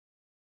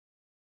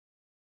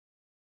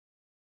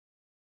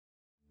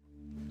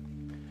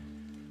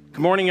Good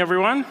morning,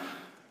 everyone.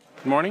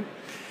 Good morning.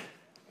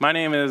 My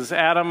name is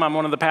Adam. I'm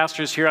one of the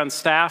pastors here on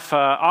staff,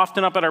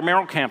 often up at our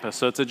Merrill campus.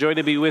 So it's a joy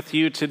to be with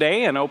you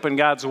today and open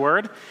God's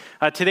Word.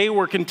 Today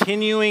we're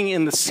continuing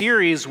in the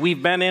series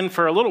we've been in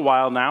for a little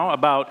while now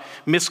about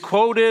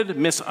misquoted,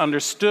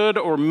 misunderstood,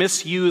 or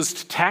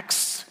misused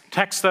texts.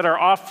 Texts that are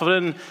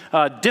often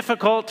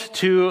difficult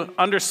to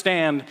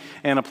understand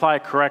and apply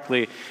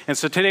correctly. And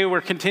so today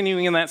we're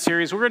continuing in that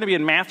series. We're going to be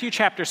in Matthew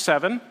chapter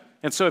 7.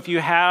 And so if you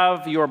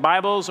have your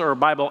Bibles or a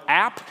Bible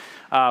app,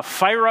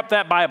 fire up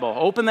that Bible.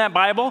 Open that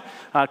Bible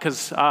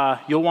because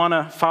you'll want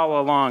to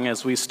follow along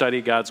as we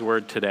study God's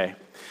Word today.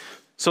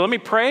 So let me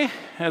pray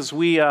as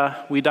we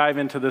dive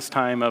into this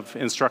time of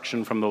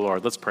instruction from the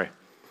Lord. Let's pray.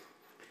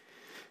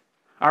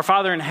 Our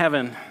Father in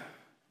heaven,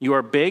 you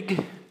are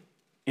big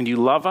and you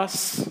love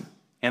us,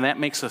 and that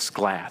makes us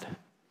glad.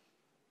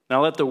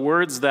 Now let the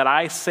words that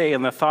I say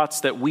and the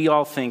thoughts that we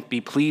all think be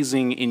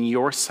pleasing in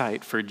your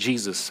sight for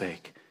Jesus'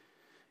 sake.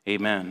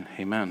 Amen.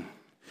 Amen.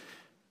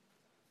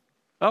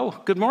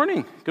 Oh, good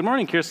morning. Good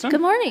morning, Kirsten.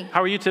 Good morning.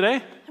 How are you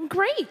today? I'm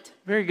great.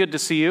 Very good to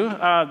see you.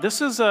 This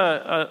is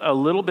a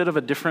little bit of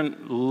a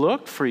different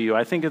look for you.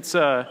 I think it's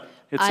a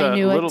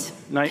little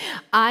night.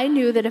 I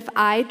knew that if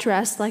I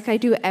dressed like I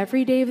do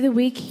every day of the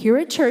week here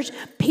at church,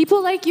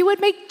 people like you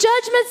would make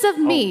judgments of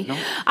me. No.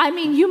 I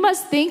mean, you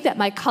must think that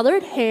my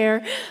colored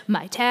hair,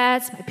 my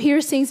tats, my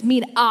piercings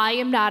mean I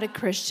am not a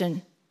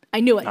Christian. I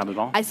knew it. Not at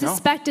all. I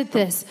suspected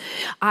this.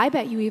 I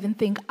bet you even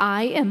think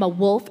I am a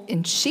wolf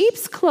in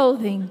sheep's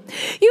clothing.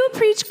 You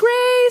preach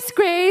grace,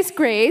 grace,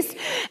 grace,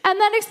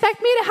 and then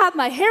expect me to have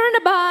my hair in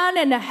a bun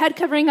and a head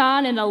covering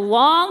on and a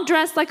long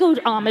dress like an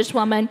Amish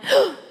woman.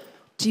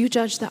 Do you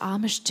judge the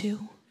Amish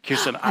too?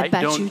 Kirsten, I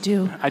bet you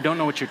do. I don't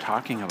know what you're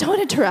talking about.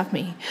 Don't interrupt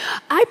me.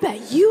 I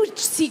bet you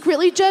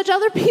secretly judge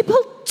other people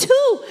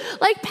too,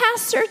 like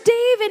Pastor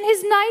Dave in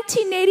his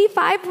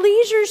 1985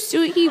 leisure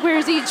suit he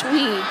wears each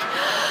week.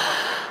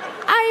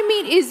 I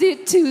mean, is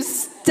it too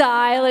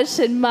stylish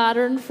and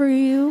modern for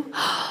you?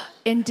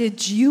 And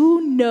did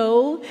you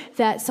know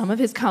that some of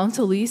his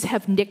counselees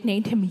have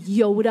nicknamed him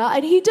Yoda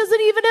and he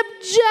doesn't even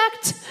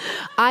object?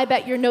 I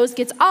bet your nose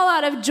gets all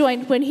out of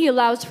joint when he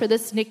allows for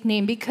this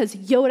nickname because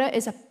Yoda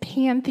is a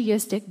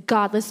pantheistic,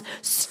 godless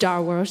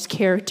Star Wars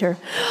character.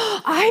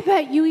 I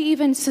bet you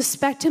even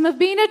suspect him of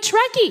being a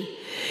Trekkie.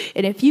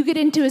 And if you get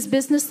into his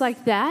business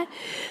like that,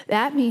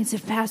 that means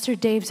if Pastor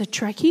Dave's a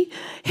Trekkie,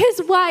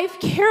 his wife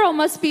Carol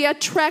must be a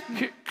Trek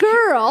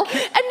girl,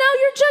 and now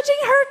you're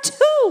judging her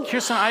too.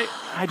 Kirsten,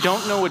 I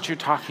don't know what you're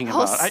talking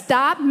about.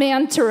 Stop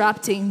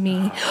interrupting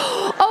me.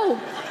 Oh,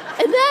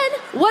 and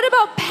then what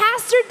about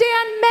Pastor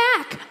Dan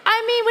Mack?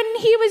 I mean, when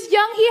he was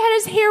young, he had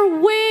his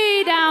hair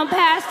way down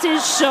past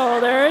his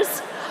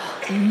shoulders.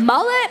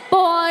 Mullet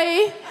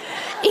boy.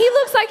 He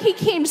looks like he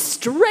came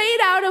straight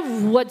out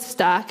of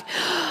Woodstock.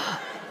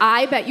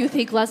 I bet you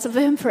think less of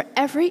him for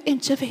every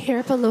inch of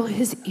hair below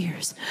his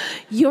ears.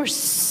 You're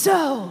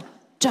so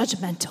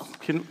judgmental.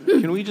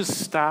 Can we just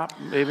stop,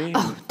 baby?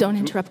 Oh, don't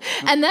interrupt.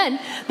 And then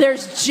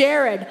there's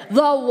Jared,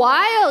 the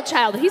wild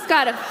child. He's even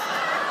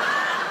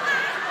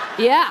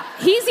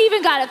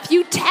got a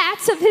few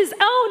tats of his own.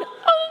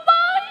 Oh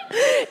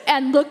my!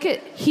 And look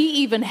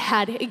he even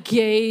had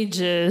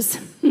gauges.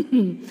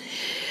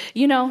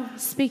 You know,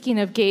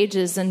 speaking of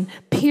gauges and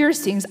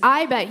piercings,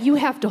 I bet you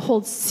have to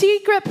hold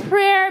secret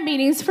prayer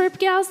meetings for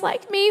gals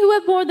like me who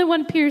have more than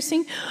one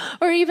piercing,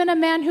 or even a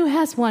man who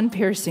has one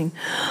piercing.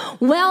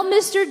 Well,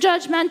 Mr.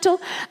 Judgmental,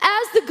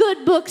 as the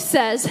good book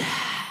says,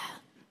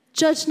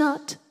 judge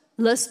not,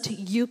 lest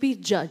you be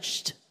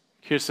judged.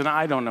 Kirsten,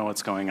 I don't know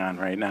what's going on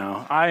right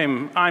now.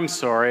 I'm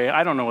sorry.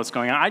 I don't know what's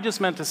going on. I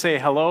just meant to say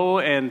hello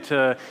and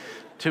to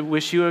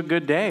wish you a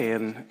good day,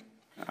 and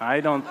I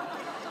don't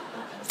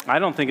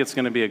think it's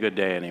going to be a good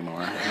day anymore.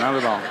 Not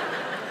at all.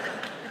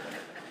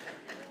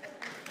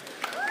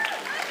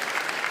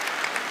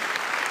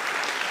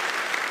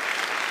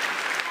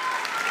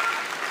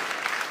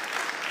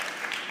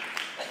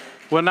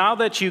 Well, now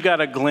that you got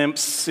a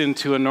glimpse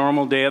into a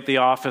normal day at the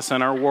office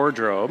and our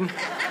wardrobe,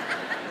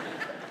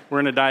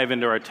 we're going to dive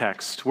into our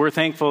text. We're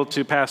thankful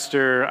to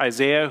Pastor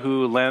Isaiah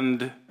who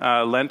lent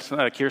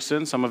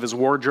Kirsten some of his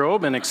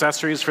wardrobe and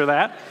accessories for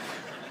that.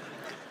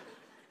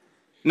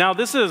 Now,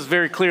 this is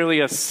very clearly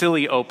a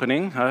silly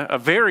opening, a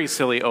very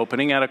silly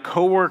opening at a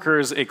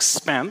coworker's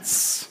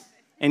expense.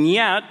 And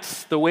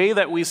yet, the way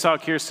that we saw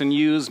Kirsten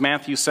use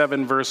Matthew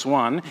 7, verse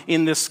 1,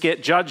 in this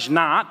skit, judge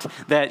not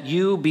that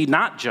you be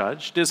not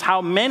judged, is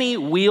how many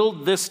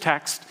wield this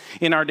text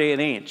in our day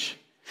and age.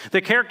 The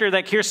character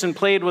that Kirsten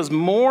played was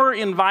more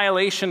in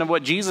violation of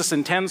what Jesus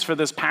intends for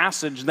this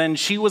passage than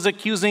she was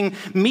accusing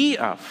me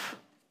of.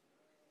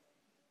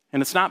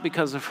 And it's not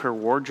because of her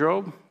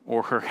wardrobe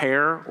or her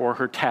hair or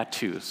her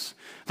tattoos.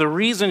 The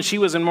reason she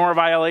was in more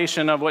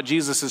violation of what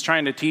Jesus is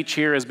trying to teach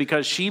here is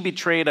because she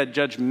betrayed a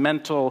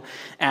judgmental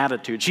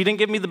attitude. She didn't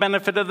give me the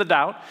benefit of the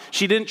doubt.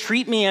 She didn't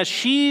treat me as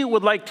she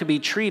would like to be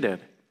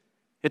treated.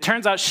 It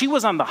turns out she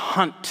was on the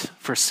hunt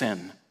for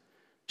sin.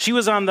 She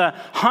was on the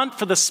hunt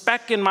for the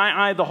speck in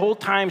my eye the whole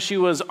time. She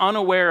was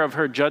unaware of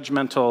her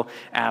judgmental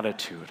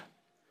attitude.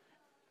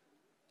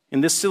 In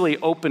this silly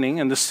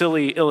opening and this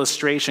silly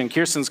illustration,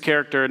 Kirsten's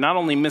character not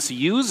only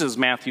misuses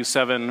Matthew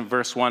 7,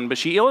 verse 1, but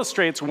she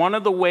illustrates one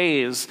of the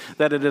ways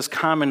that it is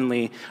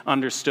commonly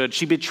understood.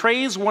 She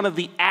betrays one of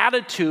the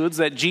attitudes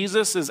that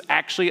Jesus is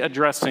actually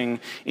addressing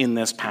in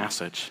this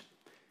passage.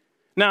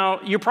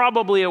 Now, you're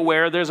probably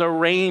aware there's a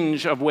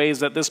range of ways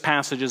that this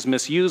passage is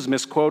misused,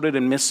 misquoted,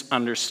 and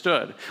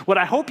misunderstood. What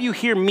I hope you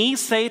hear me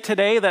say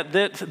today, that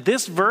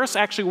this verse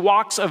actually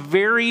walks a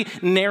very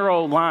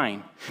narrow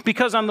line.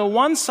 Because on the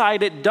one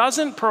side, it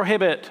doesn't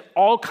prohibit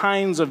all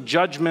kinds of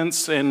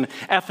judgments and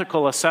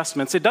ethical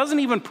assessments. It doesn't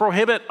even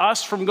prohibit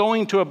us from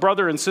going to a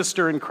brother and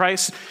sister in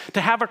Christ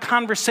to have a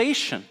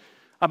conversation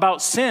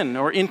about sin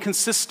or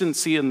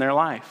inconsistency in their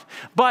life.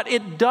 But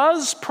it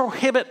does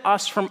prohibit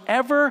us from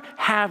ever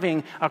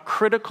having a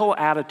critical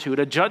attitude,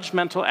 a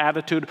judgmental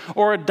attitude,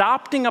 or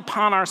adopting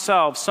upon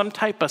ourselves some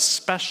type of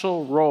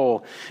special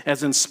role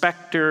as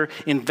inspector,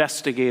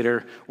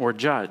 investigator, or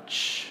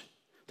judge.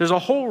 There's a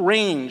whole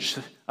range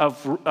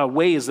of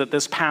ways that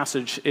this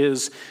passage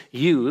is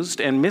used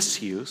and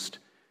misused.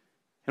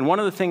 And one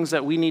of the things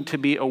that we need to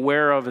be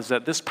aware of is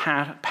that this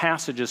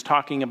passage is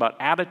talking about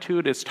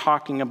attitude, it's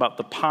talking about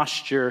the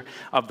posture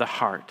of the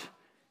heart.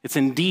 It's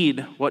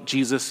indeed what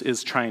Jesus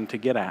is trying to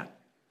get at.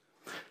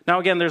 Now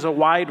again, there's a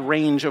wide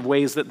range of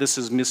ways that this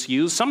is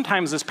misused.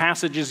 Sometimes this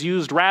passage is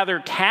used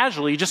rather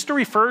casually just to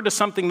refer to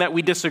something that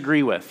we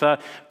disagree with, a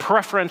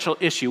preferential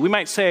issue. We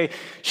might say,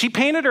 she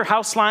painted her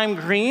house lime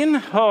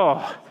green.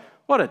 Oh,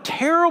 what a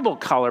terrible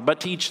color,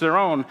 but to each their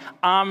own.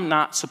 I'm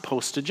not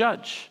supposed to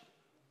judge.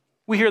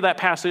 We hear that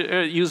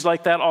passage used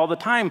like that all the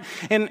time.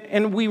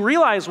 And we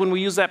realize when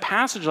we use that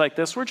passage like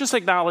this, we're just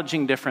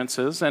acknowledging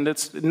differences, and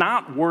it's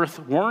not worth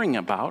worrying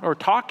about or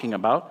talking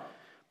about.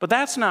 But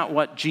that's not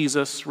what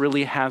Jesus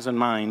really has in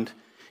mind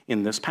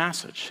in this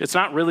passage. It's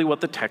not really what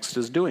the text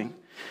is doing.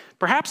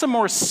 Perhaps a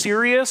more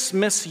serious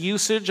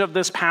misusage of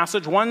this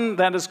passage, one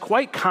that is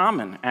quite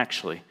common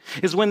actually,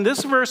 is when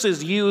this verse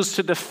is used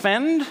to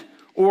defend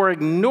or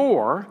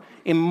ignore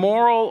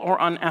immoral or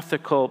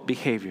unethical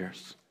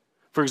behaviors.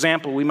 For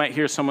example, we might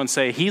hear someone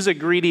say, he's a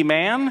greedy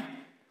man,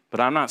 but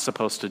I'm not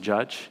supposed to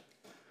judge.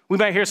 We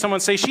might hear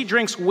someone say, she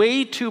drinks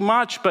way too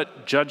much,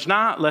 but judge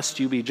not, lest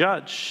you be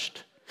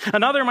judged.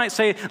 Another might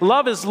say,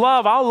 love is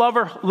love. I'll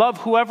love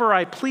whoever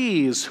I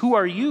please. Who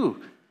are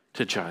you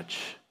to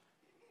judge?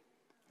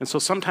 And so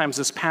sometimes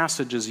this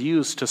passage is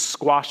used to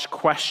squash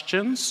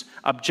questions,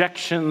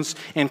 objections,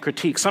 and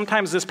critiques.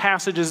 Sometimes this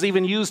passage is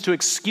even used to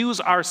excuse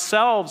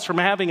ourselves from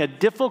having a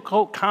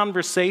difficult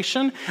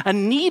conversation, a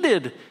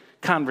needed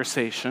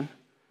conversation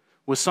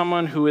with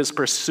someone who is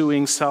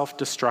pursuing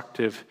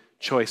self-destructive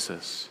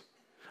choices.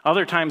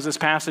 Other times this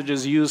passage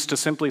is used to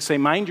simply say,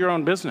 mind your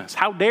own business.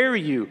 How dare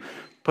you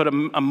put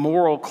a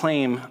moral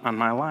claim on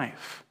my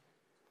life?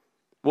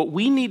 What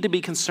we need to be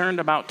concerned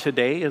about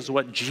today is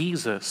what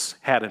Jesus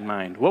had in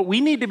mind. What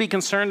we need to be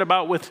concerned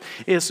about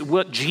is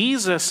what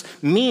Jesus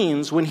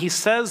means when he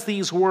says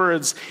these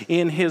words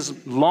in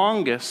his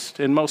longest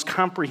and most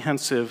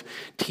comprehensive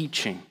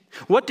teaching.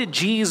 What did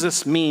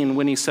Jesus mean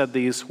when he said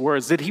these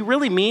words? Did he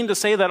really mean to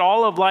say that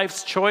all of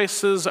life's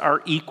choices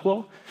are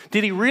equal?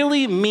 Did he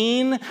really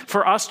mean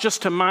for us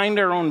just to mind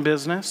our own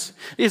business?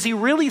 Is he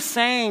really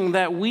saying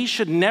that we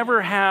should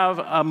never have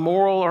a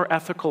moral or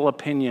ethical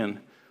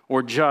opinion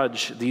or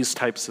judge these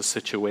types of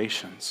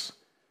situations?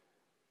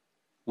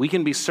 We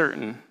can be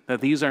certain that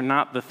these are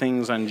not the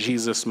things on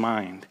Jesus'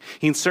 mind.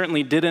 He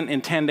certainly didn't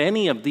intend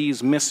any of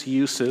these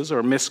misuses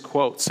or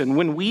misquotes. And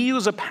when we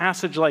use a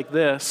passage like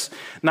this,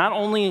 not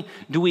only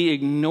do we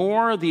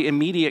ignore the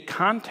immediate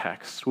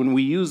context when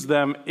we use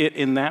it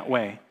in that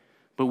way,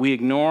 but we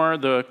ignore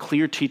the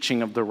clear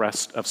teaching of the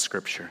rest of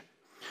Scripture.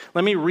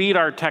 Let me read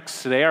our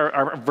text today,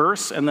 our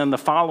verse, and then the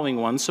following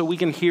one, so we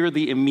can hear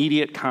the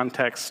immediate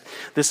context.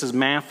 This is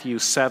Matthew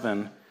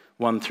 7,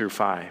 1 through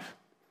 5.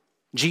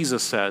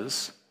 Jesus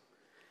says,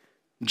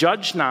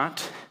 "Judge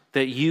not,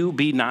 that you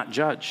be not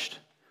judged.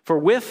 For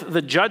with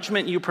the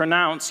judgment you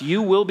pronounce,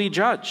 you will be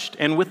judged,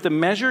 and with the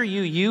measure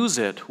you use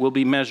it will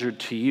be measured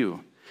to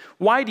you.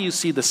 Why do you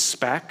see the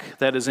speck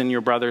that is in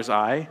your brother's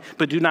eye,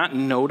 but do not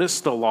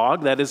notice the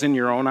log that is in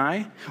your own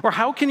eye? Or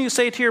how can you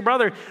say to your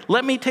brother,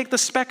 let me take the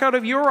speck out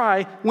of your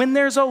eye, when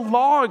there's a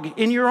log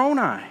in your own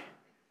eye?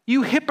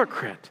 You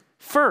hypocrite,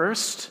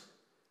 first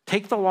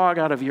take the log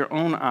out of your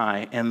own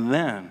eye, and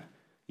then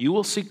you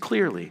will see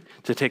clearly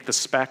to take the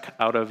speck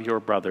out of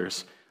your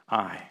brother's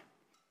eye."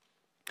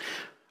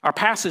 Our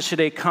passage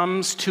today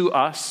comes to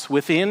us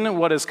within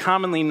what is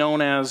commonly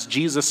known as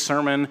Jesus'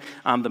 Sermon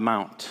on the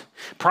Mount.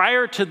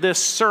 Prior to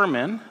this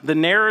sermon, the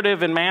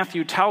narrative in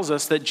Matthew tells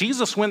us that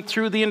Jesus went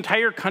through the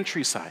entire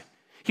countryside.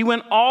 He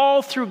went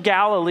all through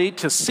Galilee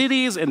to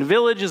cities and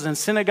villages and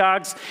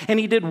synagogues, and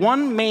he did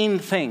one main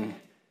thing.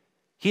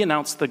 He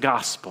announced the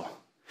gospel.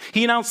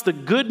 He announced the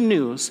good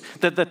news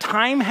that the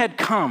time had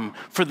come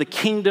for the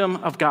kingdom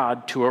of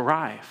God to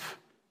arrive.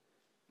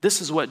 This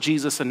is what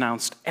Jesus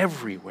announced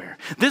everywhere.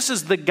 This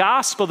is the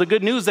gospel, the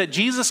good news that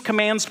Jesus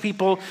commands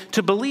people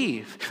to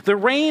believe. The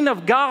reign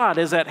of God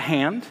is at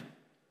hand,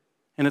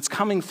 and it's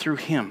coming through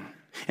him.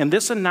 And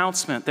this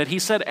announcement that he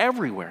said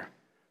everywhere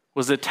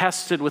was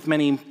attested with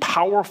many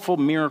powerful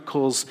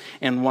miracles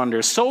and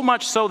wonders. So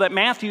much so that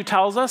Matthew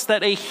tells us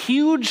that a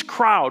huge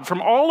crowd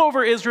from all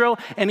over Israel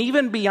and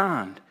even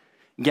beyond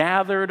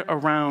gathered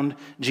around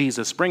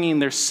Jesus, bringing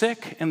their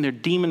sick and their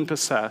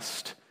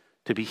demon-possessed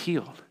to be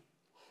healed.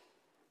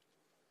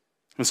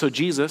 And so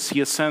Jesus,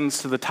 he ascends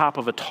to the top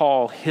of a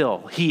tall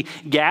hill. He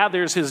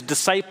gathers his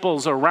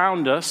disciples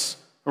around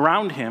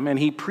him, and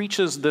he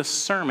preaches this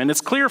sermon.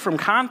 It's clear from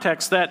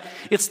context that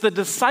it's the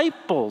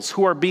disciples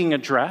who are being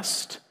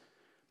addressed,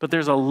 but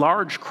there's a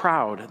large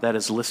crowd that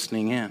is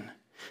listening in.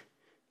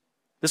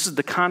 This is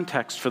the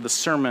context for the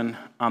Sermon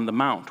on the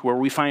Mount, where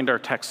we find our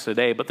text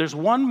today. But there's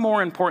one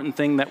more important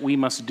thing that we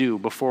must do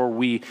before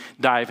we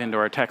dive into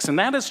our text, and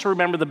that is to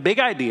remember the big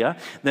idea,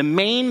 the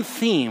main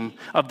theme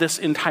of this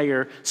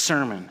entire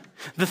sermon.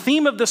 The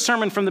theme of this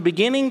sermon from the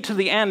beginning to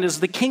the end is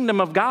the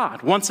kingdom of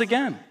God, once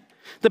again.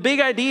 The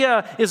big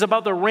idea is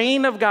about the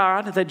reign of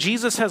God that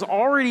Jesus has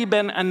already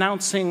been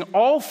announcing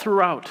all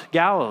throughout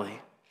Galilee.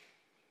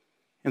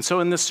 And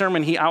so in this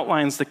sermon, he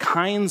outlines the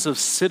kinds of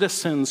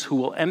citizens who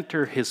will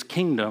enter his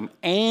kingdom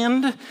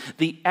and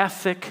the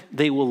ethic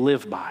they will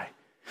live by.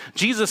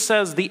 Jesus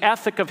says the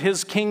ethic of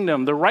his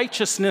kingdom, the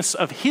righteousness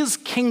of his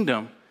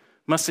kingdom,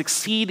 must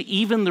exceed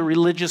even the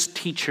religious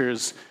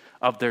teachers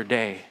of their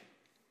day.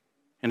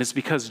 And it's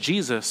because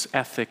Jesus'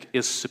 ethic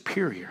is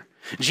superior.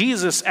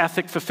 Jesus'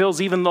 ethic fulfills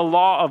even the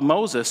law of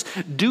Moses.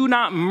 Do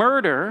not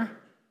murder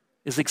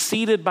is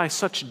exceeded by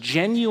such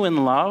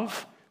genuine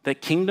love that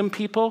kingdom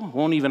people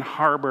won't even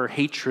harbor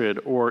hatred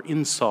or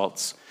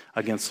insults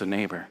against a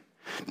neighbor.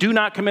 Do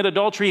not commit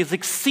adultery is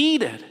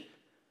exceeded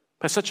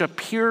by such a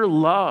pure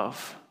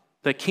love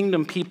that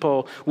kingdom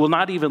people will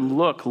not even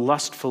look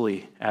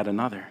lustfully at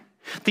another.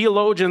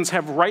 Theologians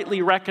have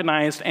rightly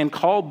recognized and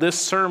called this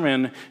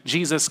sermon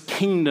Jesus'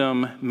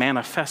 Kingdom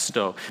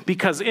Manifesto,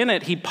 because in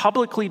it he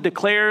publicly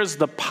declares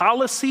the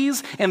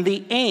policies and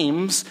the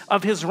aims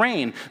of his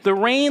reign, the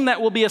reign that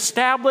will be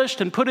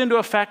established and put into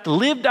effect,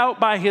 lived out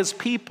by his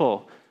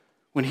people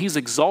when he's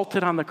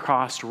exalted on the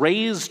cross,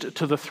 raised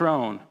to the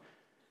throne,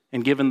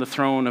 and given the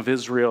throne of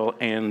Israel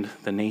and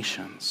the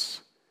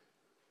nations.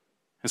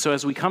 And so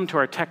as we come to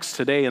our text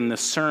today in this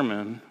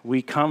sermon,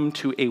 we come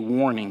to a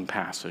warning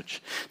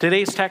passage.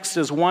 Today's text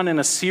is one in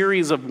a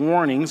series of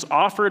warnings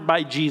offered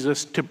by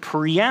Jesus to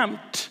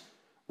preempt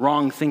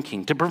wrong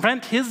thinking, to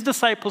prevent his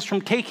disciples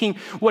from taking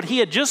what he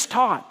had just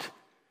taught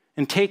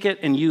and take it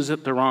and use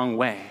it the wrong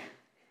way.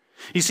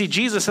 You see,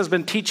 Jesus has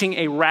been teaching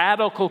a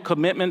radical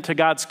commitment to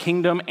God's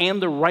kingdom and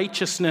the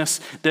righteousness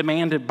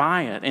demanded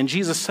by it. And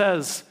Jesus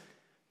says,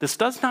 this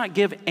does not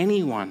give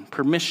anyone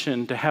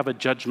permission to have a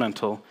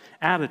judgmental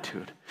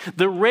attitude.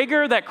 The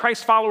rigor that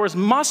Christ's followers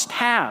must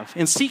have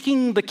in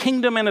seeking the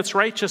kingdom and its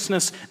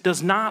righteousness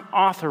does not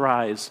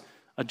authorize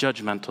a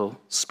judgmental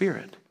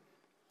spirit.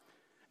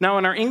 Now,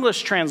 in our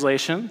English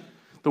translation,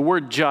 the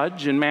word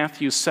judge in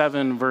Matthew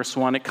 7, verse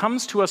 1, it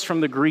comes to us from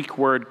the Greek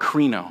word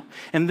krino.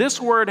 And this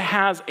word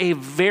has a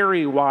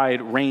very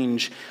wide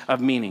range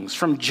of meanings,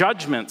 from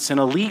judgments in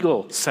a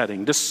legal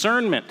setting,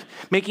 discernment,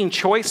 making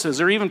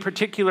choices, or even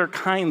particular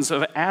kinds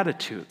of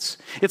attitudes.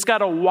 It's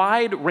got a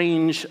wide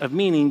range of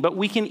meaning, but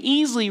we can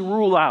easily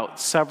rule out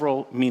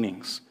several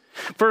meanings.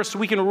 First,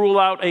 we can rule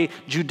out a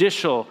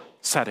judicial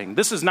setting.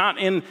 This is not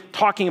in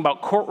talking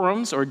about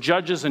courtrooms or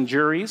judges and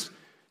juries.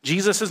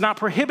 Jesus is not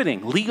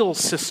prohibiting legal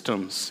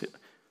systems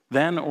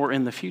then or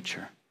in the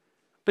future.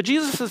 But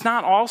Jesus is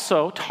not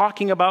also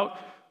talking about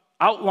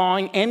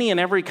outlawing any and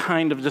every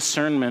kind of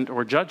discernment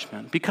or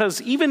judgment,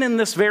 because even in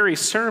this very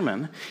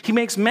sermon, he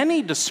makes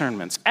many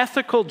discernments,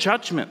 ethical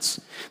judgments.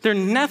 They're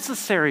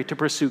necessary to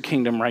pursue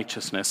kingdom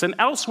righteousness. And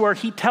elsewhere,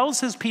 he tells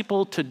his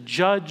people to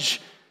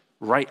judge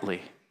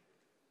rightly.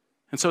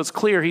 And so it's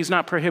clear he's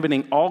not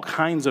prohibiting all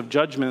kinds of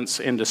judgments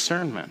and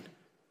discernment.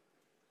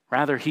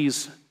 Rather,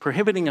 he's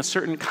prohibiting a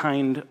certain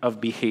kind of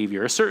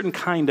behavior, a certain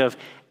kind of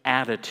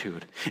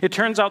attitude. It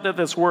turns out that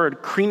this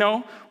word,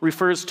 krino,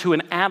 refers to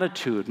an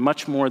attitude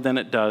much more than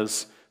it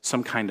does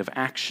some kind of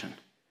action.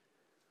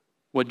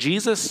 What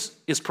Jesus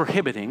is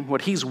prohibiting,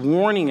 what he's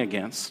warning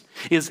against,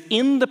 is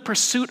in the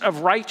pursuit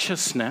of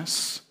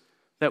righteousness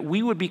that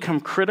we would become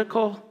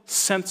critical,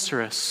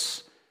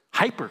 censorious,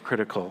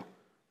 hypercritical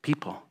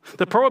people.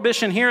 The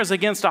prohibition here is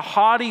against a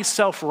haughty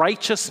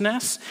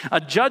self-righteousness, a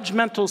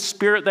judgmental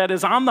spirit that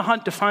is on the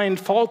hunt to find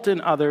fault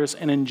in others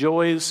and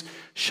enjoys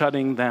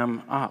shutting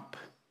them up.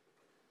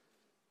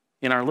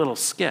 In our little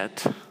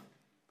skit,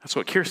 that's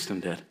what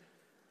Kirsten did.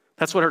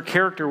 That's what her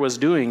character was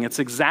doing. It's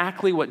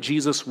exactly what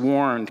Jesus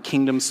warned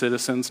kingdom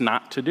citizens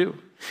not to do.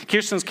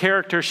 Kirsten's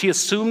character, she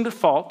assumed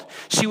fault.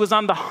 She was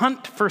on the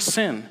hunt for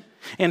sin.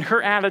 And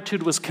her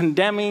attitude was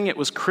condemning, it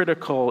was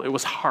critical, it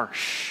was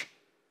harsh.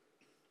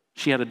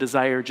 She had a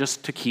desire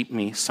just to keep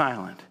me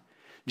silent.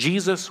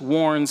 Jesus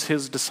warns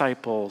his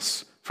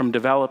disciples from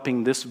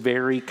developing this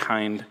very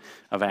kind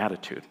of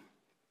attitude.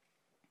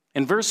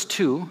 In verse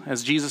 2,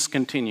 as Jesus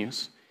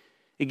continues,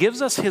 it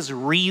gives us his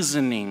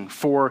reasoning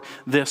for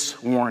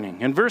this warning.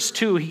 In verse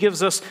 2, he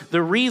gives us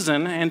the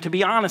reason, and to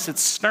be honest,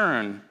 it's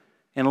stern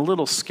and a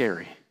little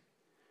scary.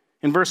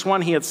 In verse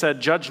 1, he had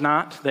said, "Judge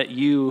not, that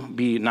you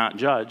be not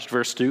judged."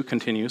 Verse 2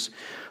 continues,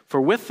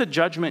 "For with the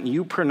judgment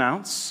you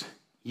pronounce,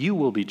 you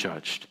will be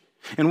judged.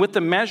 And with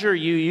the measure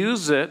you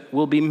use, it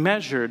will be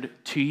measured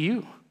to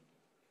you."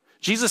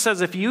 Jesus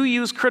says if you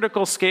use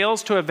critical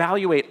scales to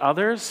evaluate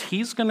others,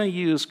 he's going to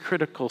use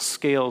critical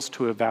scales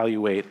to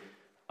evaluate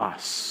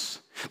us.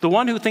 The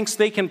one who thinks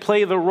they can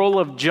play the role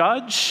of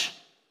judge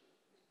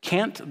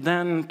can't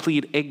then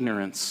plead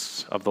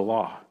ignorance of the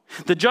law.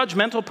 The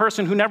judgmental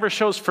person who never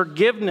shows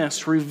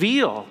forgiveness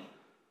reveal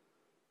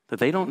that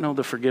they don't know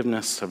the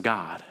forgiveness of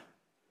God.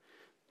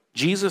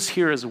 Jesus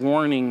here is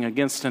warning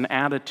against an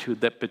attitude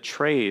that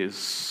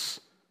betrays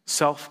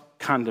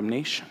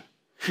self-condemnation.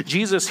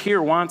 Jesus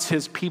here wants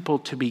his people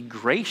to be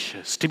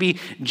gracious, to be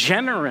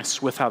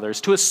generous with others,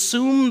 to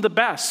assume the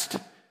best,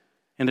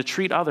 and to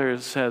treat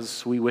others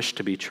as we wish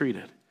to be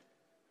treated.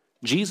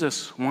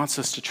 Jesus wants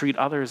us to treat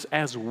others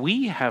as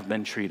we have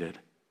been treated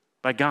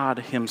by God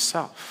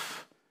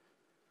himself.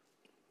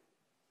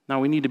 Now,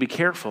 we need to be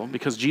careful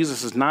because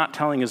Jesus is not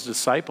telling his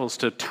disciples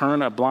to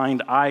turn a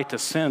blind eye to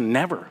sin.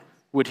 Never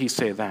would he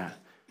say that.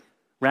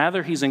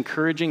 Rather, he's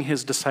encouraging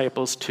his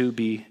disciples to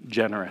be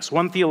generous.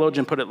 One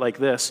theologian put it like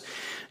this: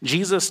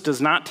 Jesus does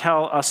not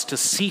tell us to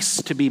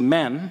cease to be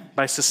men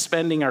by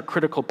suspending our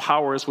critical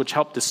powers which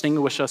help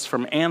distinguish us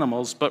from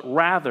animals, but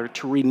rather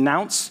to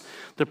renounce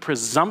the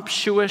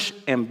presumptuous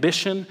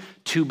ambition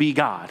to be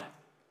God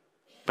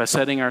by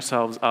setting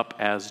ourselves up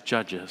as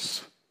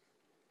judges.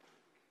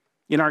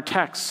 In our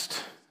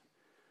text,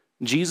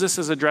 Jesus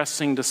is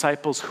addressing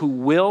disciples who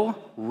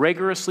will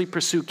rigorously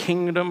pursue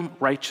kingdom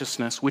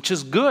righteousness, which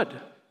is good.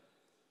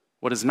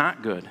 What is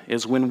not good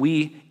is when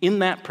we, in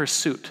that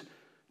pursuit,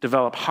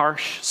 develop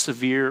harsh,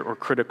 severe, or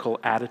critical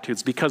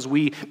attitudes because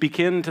we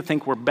begin to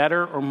think we're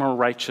better or more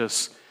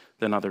righteous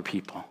than other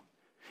people.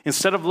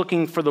 Instead of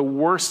looking for the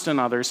worst in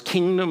others,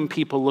 kingdom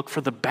people look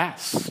for the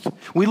best.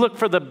 We look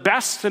for the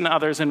best in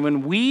others, and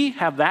when we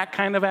have that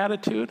kind of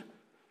attitude,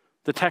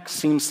 the text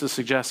seems to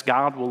suggest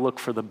God will look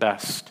for the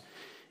best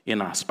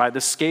in us. By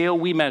the scale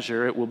we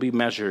measure, it will be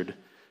measured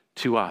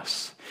to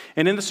us.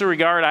 And in this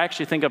regard, I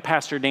actually think of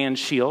Pastor Dan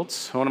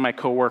Shields, one of my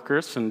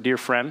coworkers and dear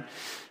friend.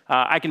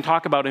 I can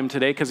talk about him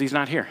today because he's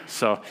not here,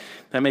 so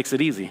that makes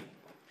it easy.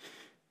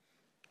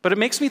 But it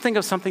makes me think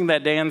of something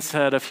that Dan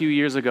said a few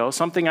years ago,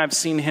 something I've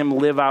seen him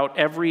live out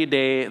every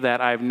day that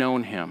I've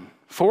known him.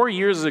 4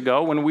 years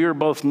ago, when we were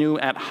both new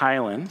at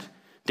Highland,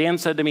 Dan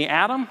said to me,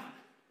 "Adam,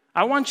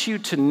 I want you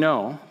to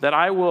know that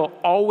I will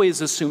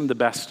always assume the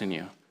best in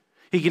you."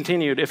 He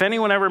continued, "If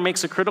anyone ever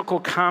makes a critical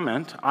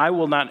comment, I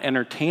will not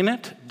entertain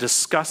it,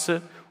 discuss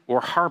it,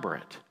 or harbor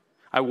it.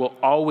 I will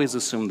always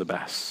assume the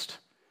best."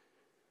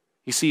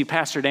 You see,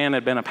 Pastor Dan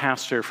had been a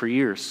pastor for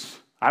years.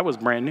 I was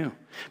brand new.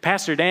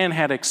 Pastor Dan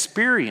had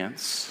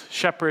experience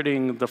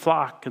shepherding the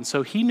flock, and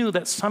so he knew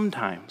that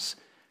sometimes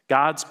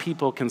God's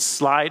people can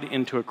slide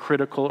into a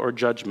critical or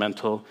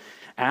judgmental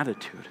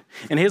attitude.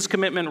 And his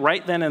commitment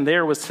right then and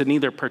there was to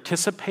neither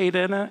participate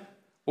in it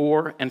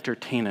or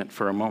entertain it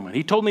for a moment.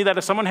 He told me that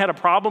if someone had a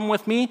problem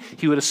with me,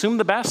 he would assume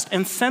the best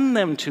and send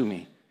them to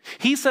me.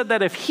 He said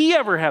that if he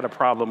ever had a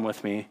problem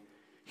with me,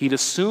 he'd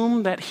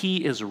assume that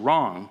he is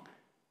wrong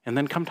and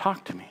then come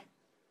talk to me.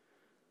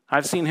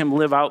 I've seen him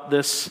live out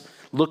this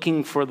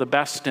looking for the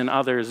best in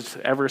others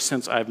ever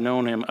since I've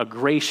known him, a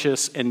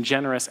gracious and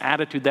generous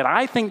attitude that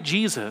I think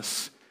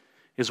Jesus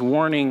is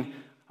warning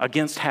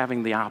against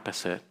having the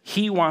opposite.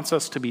 He wants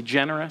us to be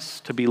generous,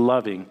 to be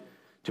loving,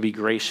 to be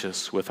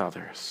gracious with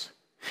others.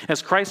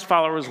 As Christ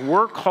followers,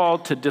 we're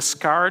called to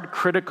discard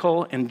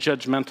critical and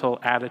judgmental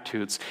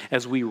attitudes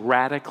as we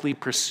radically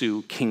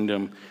pursue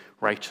kingdom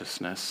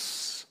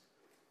righteousness.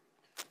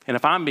 And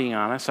if I'm being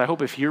honest, I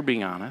hope if you're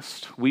being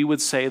honest, we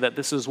would say that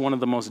this is one of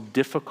the most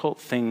difficult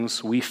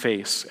things we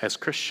face as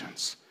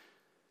Christians.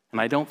 And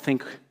I don't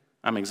think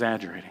I'm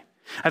exaggerating.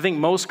 I think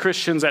most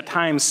Christians at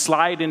times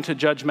slide into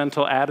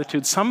judgmental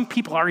attitudes. Some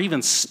people are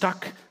even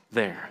stuck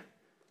there.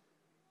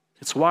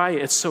 It's why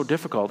it's so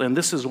difficult, and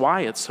this is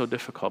why it's so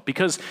difficult.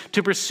 Because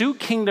to pursue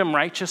kingdom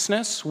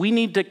righteousness, we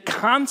need to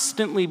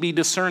constantly be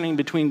discerning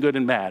between good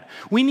and bad.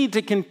 We need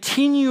to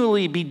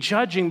continually be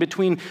judging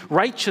between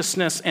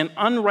righteousness and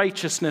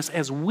unrighteousness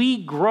as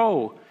we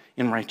grow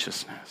in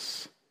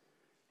righteousness.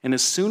 And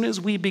as soon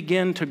as we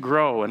begin to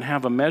grow and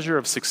have a measure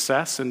of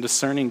success in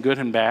discerning good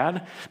and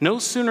bad, no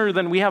sooner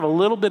than we have a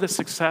little bit of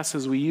success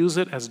as we use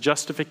it as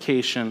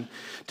justification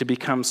to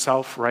become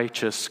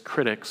self-righteous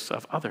critics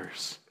of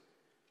others.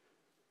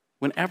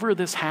 Whenever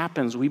this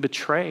happens, we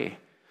betray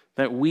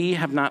that we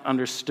have not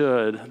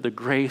understood the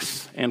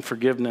grace and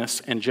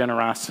forgiveness and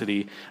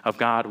generosity of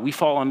God. We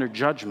fall under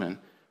judgment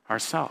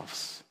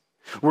ourselves.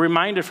 We're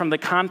reminded from the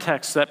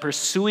context that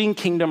pursuing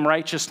kingdom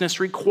righteousness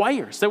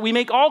requires that we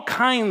make all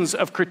kinds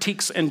of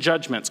critiques and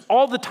judgments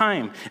all the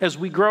time as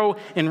we grow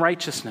in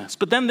righteousness.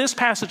 But then this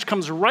passage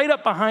comes right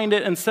up behind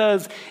it and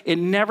says it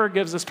never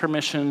gives us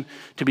permission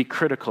to be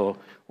critical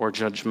or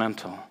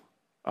judgmental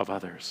of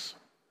others.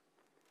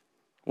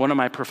 One of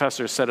my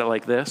professors said it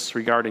like this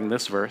regarding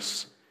this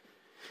verse.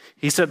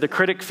 He said, the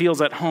critic feels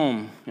at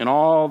home in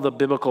all the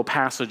biblical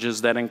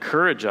passages that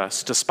encourage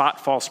us to spot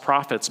false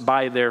prophets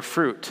by their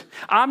fruit.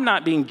 I'm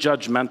not being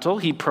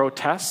judgmental, he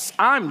protests.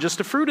 I'm just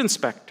a fruit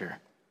inspector.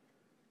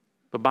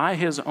 But by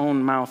his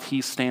own mouth,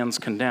 he stands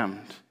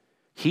condemned.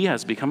 He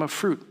has become a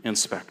fruit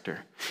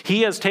inspector.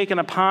 He has taken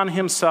upon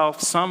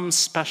himself some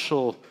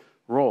special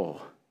role.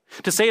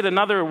 To say it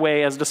another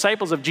way, as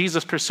disciples of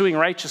Jesus pursuing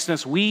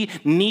righteousness, we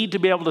need to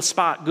be able to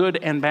spot good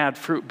and bad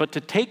fruit, but to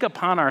take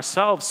upon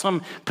ourselves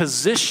some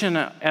position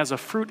as a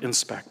fruit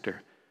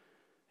inspector,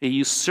 it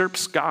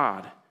usurps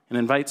God and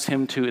invites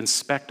him to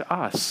inspect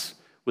us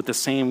with the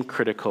same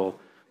critical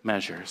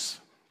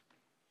measures.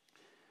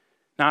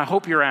 Now, I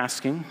hope you're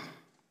asking,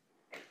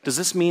 does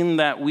this mean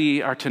that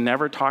we are to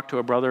never talk to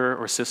a brother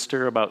or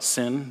sister about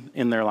sin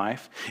in their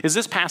life? Is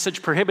this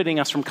passage prohibiting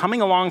us from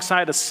coming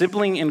alongside a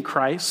sibling in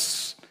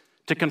Christ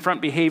to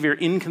confront behavior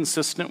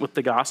inconsistent with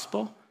the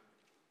gospel?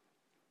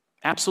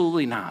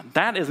 Absolutely not.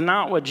 That is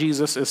not what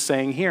Jesus is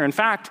saying here. In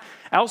fact,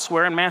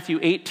 elsewhere in Matthew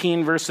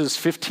 18, verses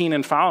 15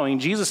 and following,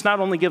 Jesus not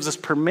only gives us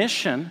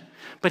permission,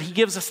 but he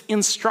gives us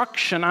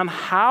instruction on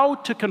how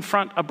to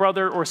confront a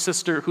brother or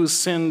sister who's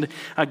sinned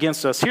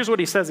against us. Here's what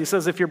he says. He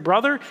says, if your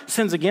brother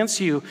sins against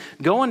you,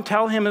 go and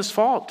tell him his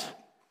fault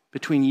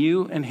between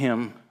you and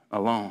him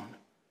alone.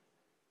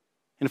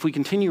 And if we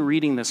continue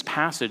reading this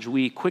passage,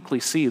 we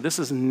quickly see this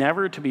is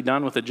never to be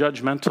done with a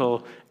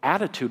judgmental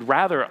attitude,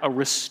 rather a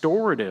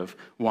restorative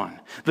one.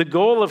 The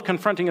goal of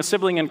confronting a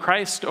sibling in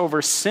Christ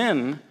over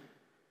sin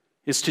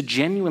is to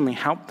genuinely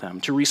help them,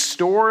 to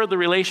restore the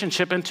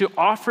relationship, and to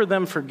offer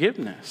them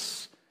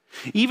forgiveness.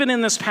 Even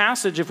in this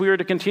passage, if we were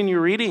to continue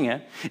reading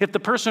it, if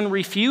the person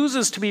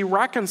refuses to be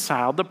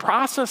reconciled, the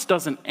process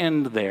doesn't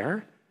end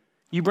there.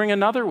 You bring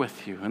another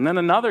with you, and then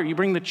another. You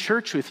bring the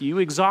church with you. You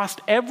exhaust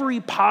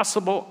every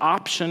possible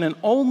option, and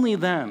only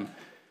then,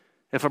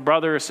 if a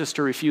brother or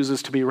sister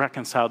refuses to be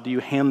reconciled, do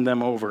you hand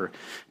them over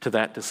to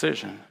that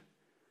decision.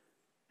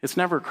 It's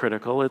never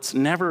critical. It's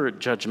never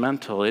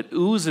judgmental. It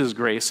oozes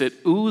grace. It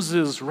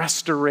oozes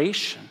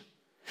restoration.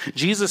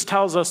 Jesus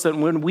tells us that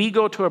when we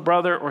go to a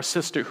brother or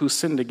sister who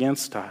sinned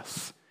against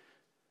us,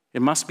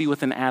 it must be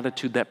with an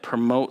attitude that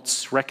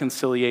promotes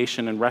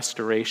reconciliation and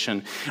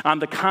restoration. On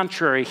the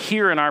contrary,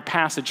 here in our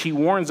passage, he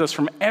warns us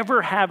from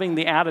ever having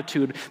the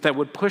attitude that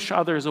would push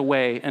others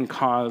away and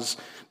cause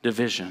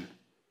division.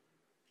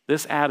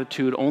 This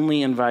attitude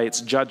only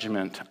invites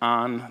judgment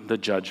on the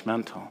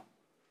judgmental.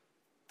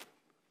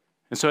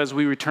 And so as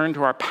we return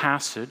to our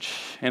passage,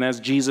 and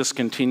as Jesus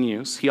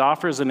continues, he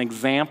offers an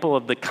example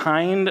of the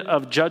kind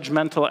of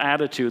judgmental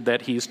attitude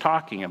that he's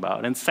talking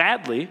about. And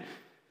sadly,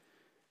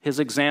 his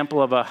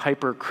example of a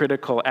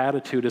hypercritical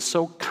attitude is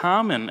so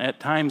common at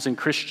times in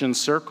Christian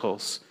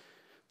circles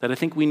that I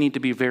think we need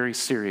to be very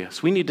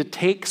serious. We need to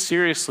take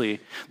seriously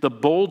the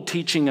bold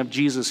teaching of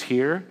Jesus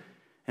here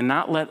and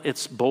not let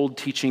its bold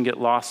teaching get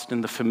lost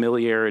in the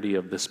familiarity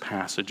of this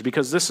passage,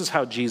 because this is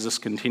how Jesus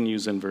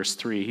continues in verse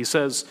 3. He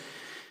says,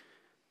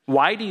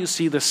 why do you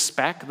see the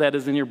speck that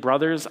is in your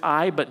brother's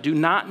eye, but do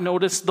not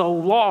notice the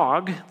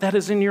log that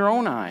is in your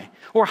own eye?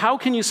 Or how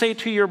can you say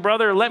to your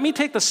brother, let me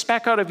take the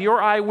speck out of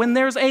your eye when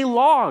there's a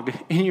log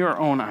in your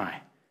own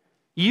eye?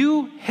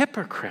 You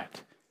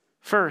hypocrite.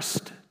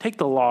 First, take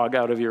the log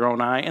out of your own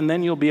eye, and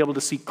then you'll be able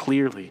to see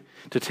clearly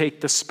to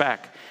take the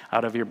speck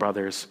out of your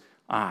brother's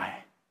eye.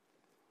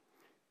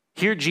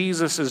 Here,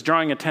 Jesus is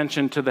drawing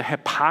attention to the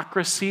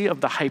hypocrisy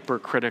of the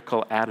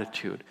hypercritical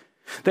attitude.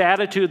 The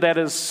attitude that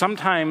is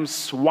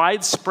sometimes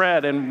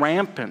widespread and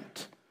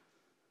rampant.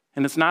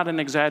 And it's not an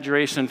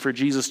exaggeration for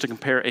Jesus to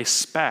compare a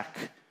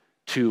speck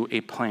to a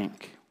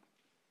plank.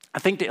 I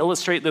think to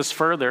illustrate this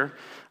further,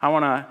 I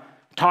want to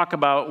talk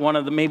about one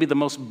of maybe the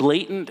most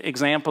blatant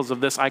examples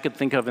of this I could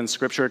think of in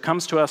Scripture. It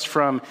comes to us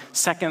from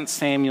 2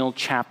 Samuel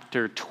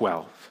chapter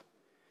 12.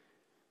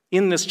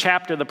 In this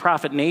chapter, the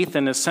prophet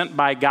Nathan is sent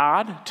by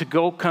God to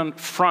go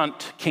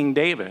confront King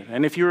David.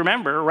 And if you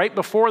remember, right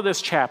before this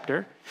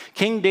chapter,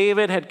 King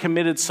David had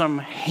committed some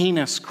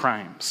heinous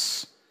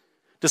crimes.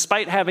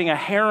 Despite having a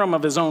harem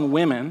of his own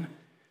women,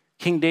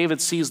 King David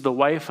sees the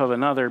wife of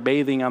another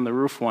bathing on the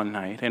roof one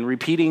night and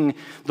repeating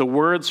the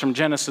words from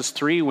Genesis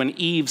 3, when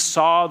Eve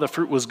saw the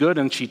fruit was good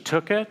and she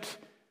took it,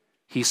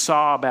 he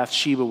saw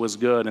Bathsheba was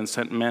good and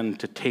sent men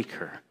to take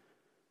her.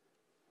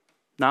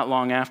 Not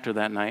long after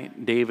that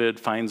night, David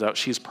finds out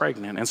she's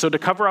pregnant. And so to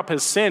cover up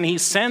his sin, he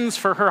sends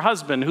for her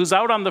husband, who's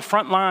out on the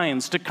front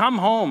lines, to come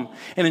home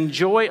and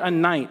enjoy a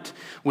night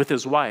with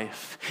his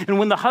wife. And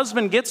when the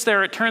husband gets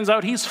there, it turns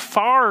out he's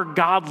far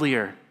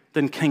godlier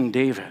than King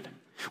David.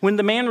 When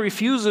the man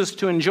refuses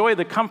to enjoy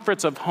the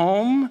comforts of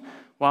home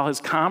while his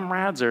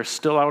comrades are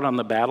still out on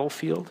the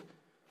battlefield,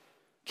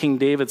 King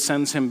David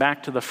sends him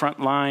back to the front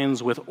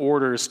lines with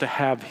orders to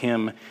have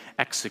him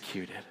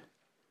executed.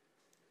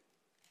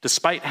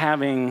 Despite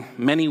having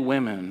many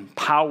women,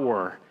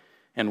 power,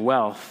 and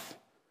wealth,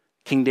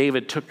 King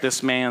David took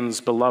this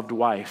man's beloved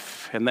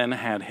wife and then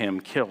had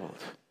him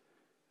killed.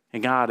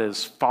 And God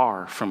is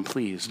far from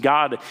pleased.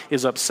 God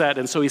is upset,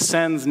 and so he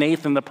sends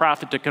Nathan the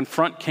prophet to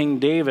confront King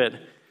David,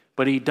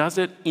 but he does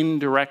it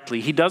indirectly.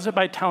 He does it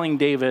by telling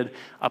David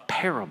a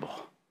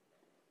parable.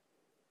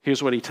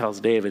 Here's what he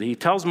tells David. He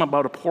tells him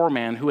about a poor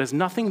man who has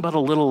nothing but a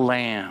little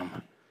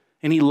lamb,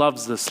 and he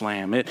loves this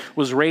lamb. It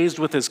was raised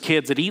with his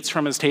kids. It eats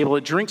from his table.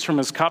 It drinks from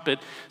his cup. It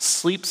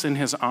sleeps in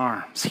his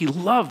arms. He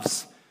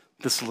loves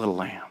this little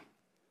lamb.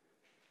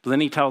 But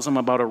then he tells him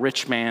about a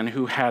rich man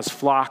who has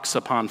flocks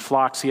upon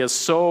flocks. He has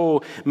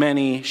so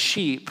many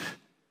sheep.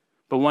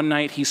 But one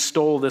night he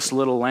stole this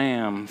little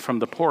lamb from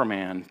the poor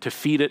man to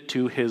feed it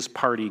to his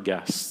party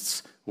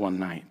guests one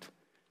night.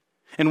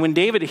 And when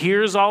David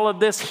hears all of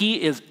this,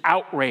 he is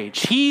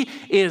outraged. He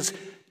is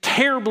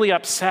terribly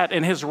upset,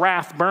 and his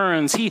wrath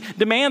burns. He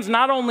demands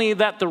not only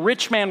that the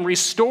rich man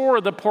restore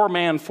the poor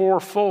man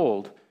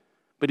fourfold,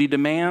 but he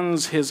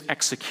demands his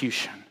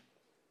execution.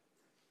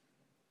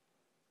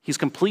 He's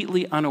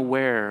completely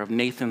unaware of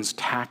Nathan's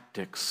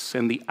tactics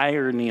and the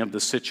irony of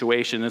the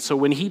situation. And so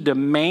when he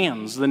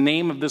demands the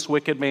name of this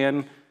wicked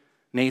man,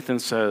 Nathan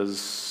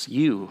says,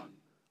 "You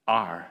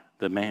are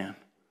the man."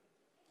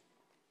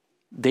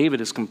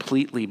 David is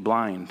completely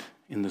blind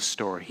in this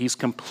story. He's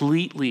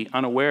completely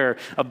unaware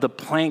of the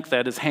plank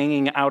that is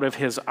hanging out of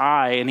his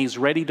eye, and he's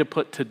ready to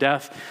put to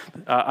death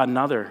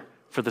another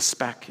for the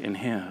speck in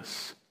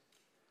his.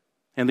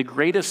 And the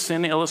greatest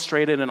sin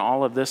illustrated in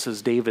all of this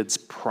is David's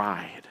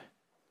pride.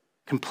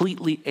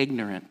 Completely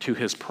ignorant to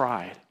his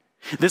pride.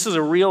 This is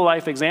a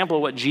real-life example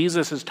of what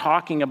Jesus is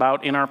talking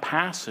about in our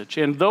passage.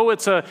 And though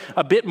it's a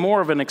bit more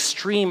of an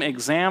extreme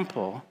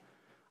example,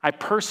 I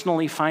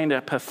personally find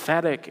it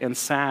pathetic and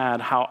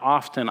sad how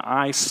often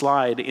I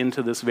slide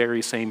into this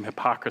very same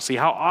hypocrisy.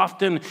 How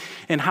often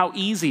and how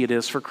easy it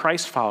is for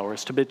Christ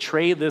followers to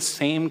betray this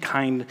same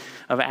kind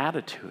of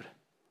attitude.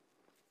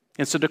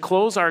 And so to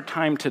close our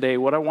time today,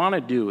 what I want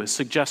to do is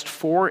suggest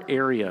 4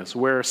 areas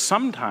where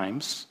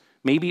sometimes,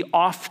 maybe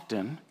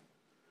often,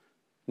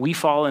 we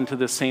fall into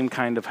the same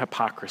kind of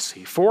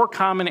hypocrisy. 4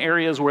 common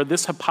areas where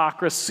this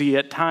hypocrisy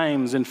at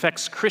times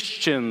infects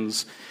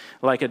Christians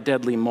like a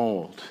deadly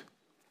mold.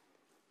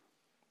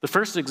 The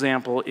first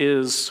example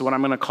is what I'm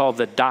going to call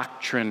the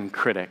doctrine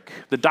critic.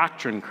 The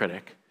doctrine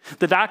critic.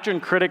 The doctrine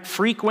critic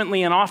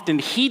frequently and often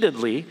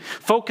heatedly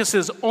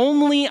focuses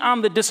only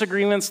on the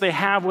disagreements they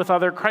have with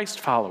other Christ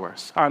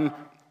followers, on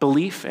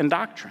belief and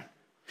doctrine.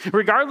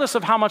 Regardless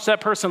of how much that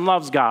person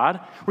loves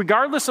God,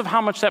 regardless of how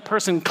much that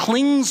person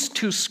clings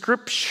to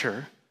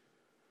Scripture,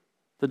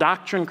 the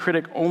doctrine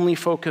critic only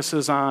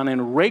focuses on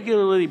and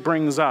regularly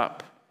brings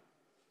up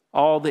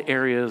all the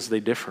areas they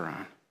differ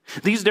on.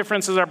 These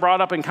differences are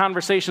brought up in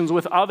conversations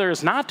with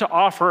others not to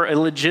offer a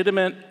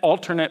legitimate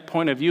alternate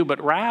point of view,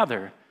 but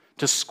rather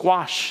to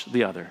squash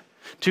the other,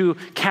 to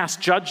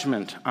cast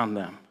judgment on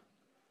them.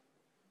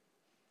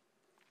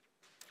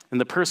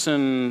 And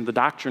the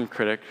doctrine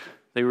critic,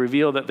 they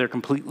reveal that they're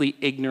completely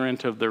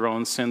ignorant of their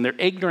own sin. They're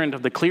ignorant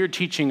of the clear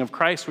teaching of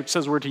Christ, which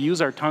says we're to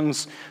use our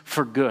tongues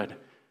for good,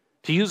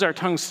 to use our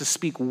tongues to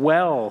speak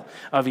well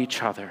of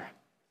each other.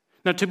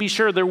 Now, to be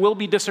sure, there will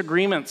be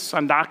disagreements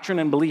on doctrine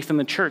and belief in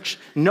the church.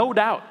 No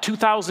doubt,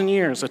 2,000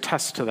 years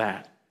attest to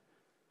that.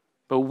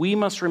 But we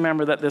must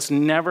remember that this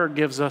never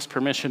gives us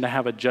permission to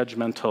have a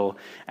judgmental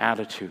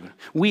attitude.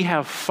 We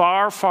have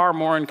far, far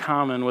more in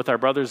common with our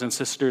brothers and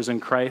sisters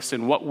in Christ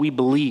and what we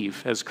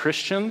believe as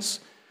Christians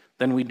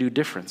than we do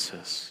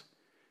differences.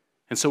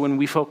 And so when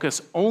we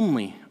focus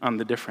only on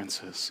the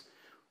differences,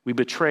 we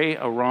betray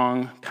a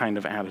wrong kind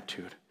of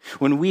attitude.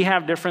 When we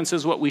have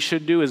differences, what we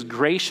should do is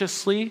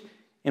graciously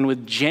and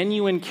with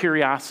genuine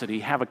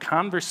curiosity have a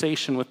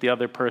conversation with the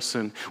other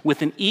person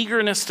with an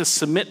eagerness to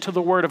submit to the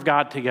Word of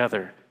God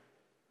together.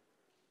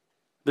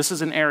 This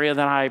is an area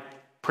that I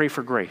pray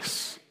for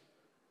grace,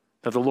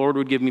 that the Lord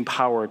would give me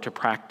power to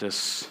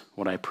practice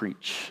what I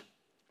preach.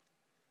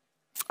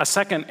 A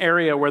second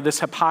area where this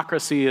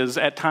hypocrisy is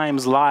at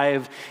times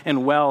live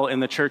and well in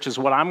the church is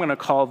what I'm going to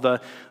call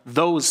the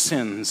those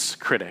sins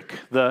critic.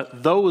 The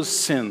those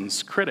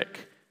sins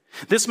critic.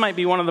 This might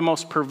be one of the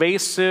most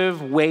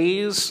pervasive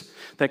ways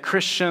that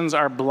Christians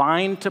are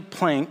blind to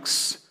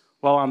planks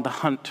while on the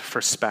hunt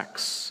for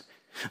specks.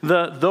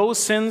 The those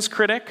sins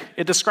critic,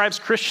 it describes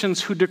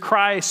Christians who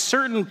decry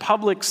certain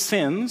public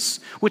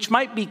sins, which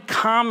might be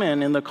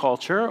common in the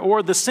culture,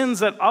 or the sins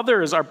that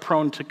others are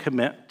prone to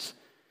commit.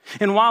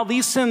 And while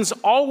these sins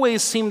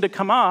always seem to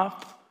come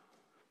up,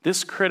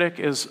 this critic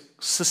is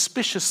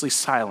suspiciously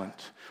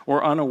silent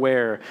or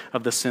unaware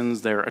of the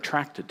sins they're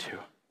attracted to.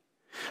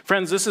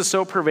 Friends, this is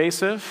so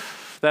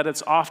pervasive that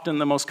it's often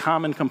the most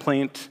common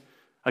complaint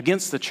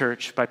against the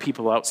church by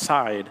people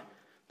outside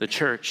the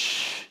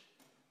church.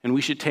 And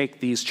we should take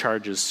these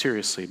charges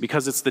seriously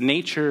because it's the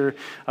nature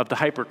of the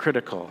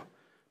hypercritical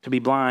to be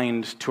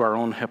blind to our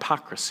own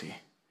hypocrisy.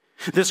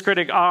 This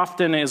critic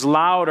often is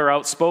loud or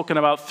outspoken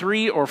about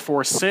 3 or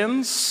 4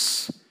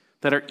 sins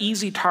that are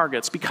easy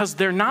targets because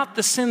they're not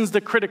the sins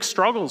the critic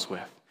struggles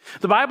with.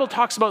 The Bible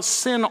talks about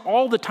sin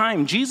all the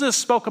time. Jesus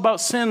spoke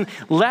about sin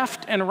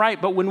left and right,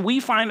 but when we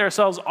find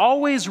ourselves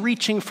always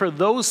reaching for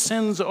those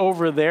sins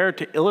over there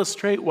to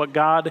illustrate what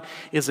God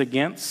is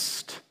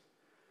against,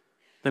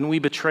 then we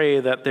betray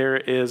that there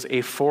is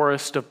a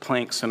forest of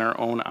planks in our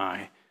own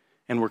eye,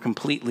 and we're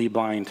completely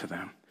blind to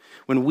them.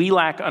 When we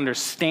lack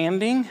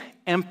understanding,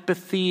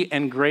 empathy,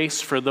 and grace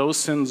for those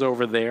sins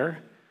over there,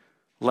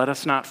 let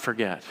us not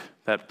forget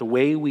that the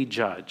way we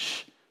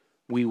judge,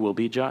 we will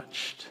be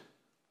judged.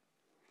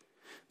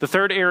 The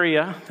third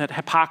area that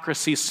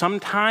hypocrisy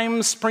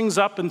sometimes springs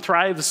up and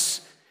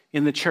thrives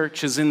in the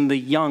church is in the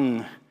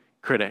young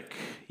critic.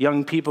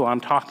 Young people,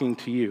 I'm talking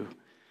to you.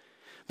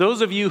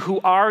 Those of you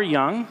who are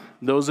young,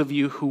 those of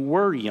you who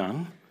were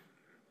young,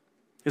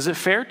 is it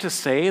fair to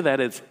say that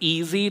it's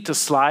easy to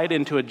slide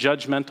into a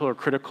judgmental or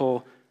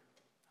critical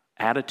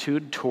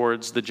attitude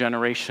towards the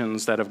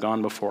generations that have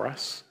gone before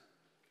us?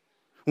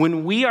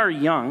 When we are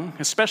young,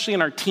 especially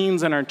in our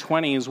teens and our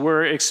 20s,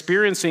 we're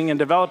experiencing and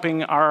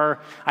developing our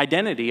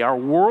identity, our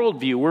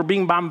worldview. We're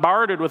being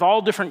bombarded with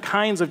all different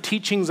kinds of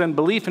teachings and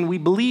belief, and we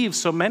believe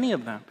so many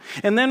of them.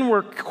 And then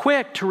we're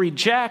quick to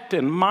reject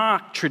and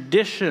mock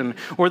tradition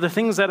or the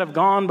things that have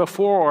gone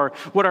before, or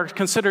what are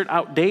considered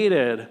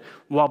outdated,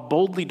 while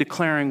boldly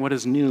declaring what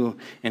is new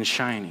and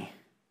shiny.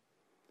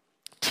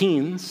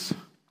 Teens,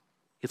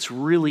 it's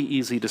really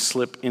easy to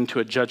slip into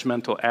a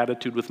judgmental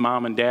attitude with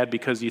mom and dad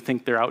because you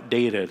think they're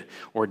outdated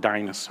or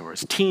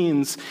dinosaurs.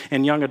 Teens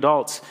and young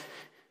adults,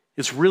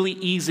 it's really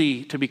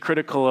easy to be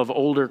critical of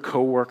older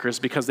coworkers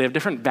because they have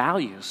different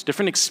values,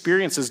 different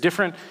experiences,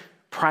 different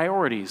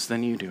priorities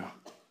than you do.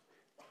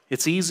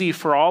 It's easy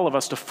for all of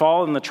us to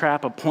fall in the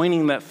trap of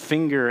pointing that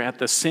finger at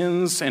the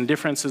sins and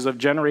differences of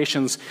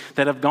generations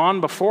that have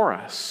gone before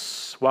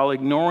us while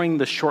ignoring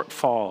the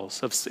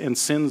shortfalls and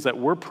sins that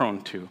we're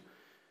prone to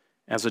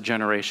as a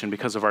generation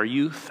because of our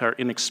youth, our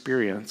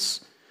inexperience,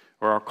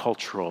 or our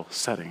cultural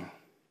setting.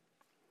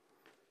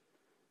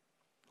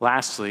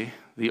 Lastly,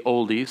 the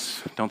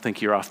oldies. Don't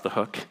think you're off the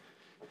hook.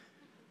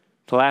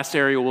 The last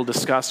area we'll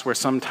discuss where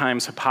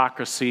sometimes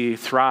hypocrisy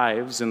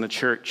thrives in the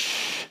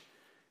church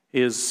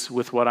is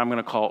with what I'm going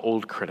to call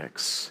old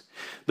critics.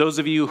 Those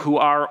of you who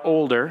are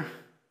older,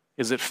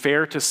 is it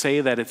fair to say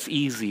that it's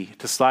easy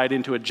to slide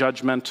into a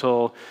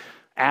judgmental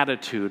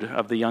attitude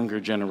of the younger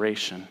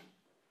generation?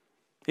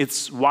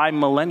 It's why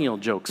millennial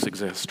jokes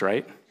exist,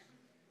 right?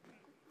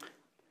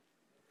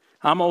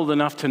 I'm old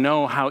enough to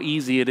know how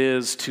easy it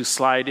is to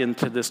slide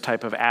into this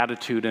type of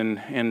attitude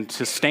and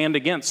to stand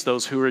against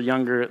those who are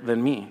younger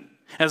than me.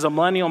 As a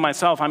millennial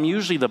myself, I'm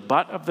usually the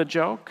butt of the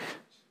joke,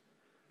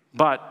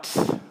 but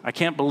I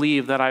can't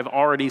believe that I've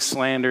already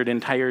slandered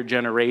entire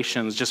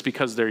generations just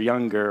because they're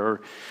younger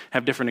or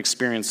have different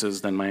experiences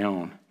than my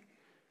own.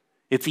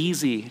 It's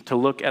easy to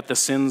look at the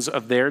sins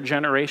of their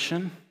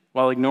generation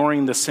while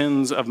ignoring the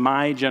sins of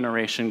my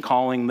generation,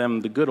 calling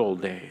them the good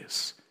old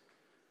days.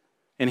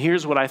 And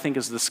here's what I think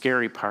is the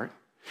scary part.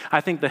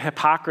 I think the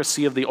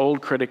hypocrisy of the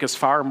old critic is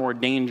far more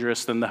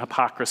dangerous than the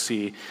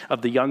hypocrisy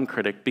of the young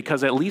critic,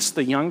 because at least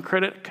the young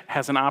critic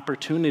has an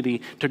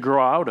opportunity to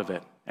grow out of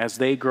it as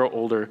they grow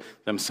older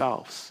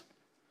themselves.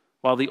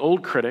 While the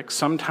old critic,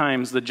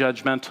 sometimes the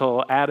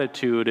judgmental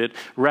attitude, it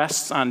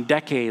rests on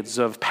decades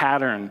of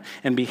pattern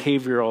and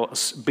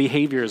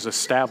behaviors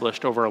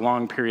established over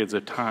long periods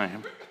of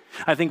time.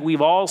 I think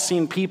we've all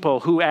seen people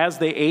who, as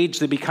they age,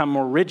 they become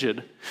more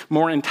rigid,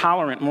 more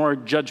intolerant, more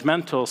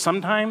judgmental,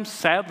 sometimes,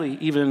 sadly,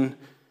 even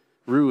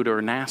rude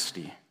or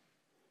nasty.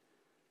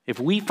 If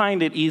we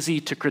find it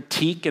easy to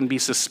critique and be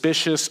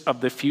suspicious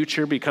of the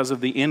future because of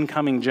the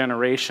incoming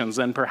generations,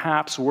 then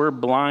perhaps we're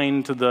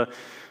blind to the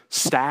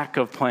stack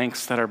of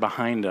planks that are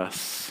behind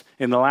us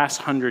in the last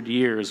 100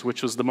 years,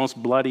 which was the most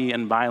bloody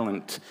and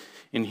violent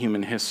in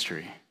human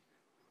history.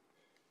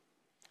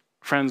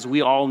 Friends, we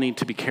all need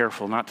to be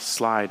careful not to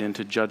slide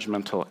into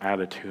judgmental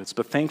attitudes.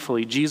 But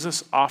thankfully,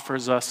 Jesus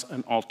offers us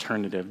an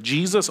alternative.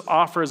 Jesus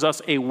offers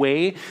us a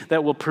way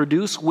that will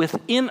produce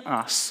within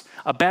us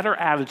a better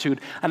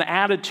attitude, an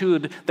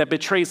attitude that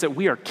betrays that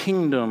we are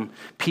kingdom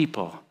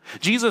people.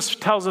 Jesus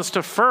tells us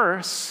to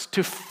first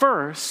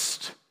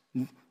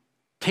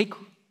take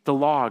the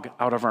log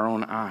out of our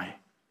own eye.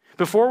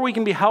 Before we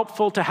can be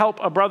helpful to help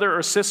a brother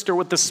or sister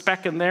with the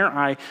speck in their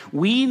eye,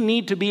 we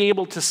need to be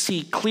able to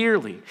see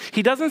clearly.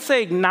 He doesn't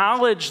say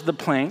acknowledge the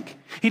plank.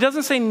 He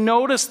doesn't say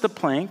notice the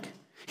plank.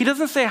 He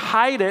doesn't say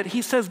hide it.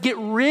 He says get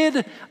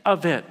rid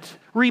of it.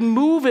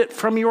 Remove it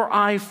from your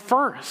eye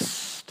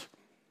first.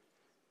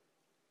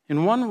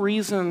 And one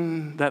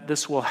reason that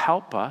this will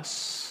help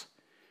us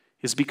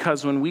is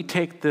because when we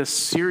take this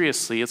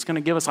seriously, it's going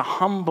to give us a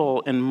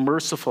humble and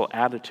merciful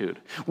attitude.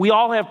 We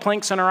all have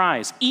planks in our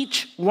eyes,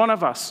 each one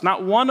of us.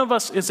 Not one of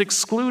us is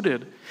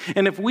excluded.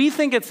 And if we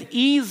think it's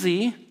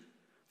easy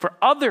for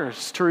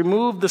others to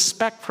remove the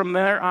speck from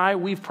their eye,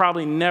 we've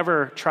probably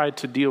never tried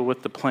to deal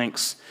with the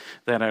planks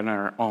that are in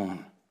our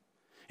own.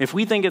 If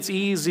we think it's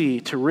easy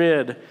to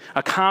rid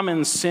a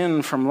common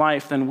sin from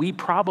life, then we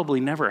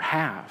probably never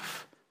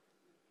have.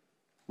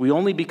 We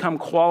only become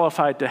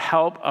qualified to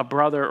help a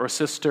brother or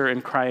sister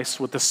in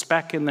Christ with the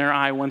speck in their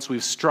eye once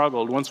we've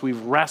struggled, once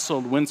we've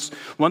wrestled,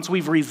 once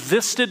we've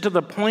resisted to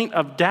the point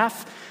of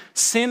death,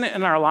 sin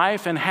in our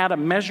life, and had a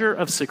measure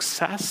of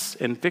success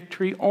and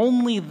victory.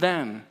 Only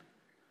then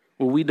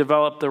will we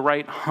develop the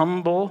right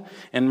humble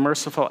and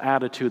merciful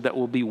attitude that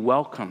will be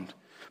welcomed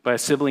by a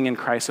sibling in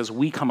Christ as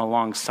we come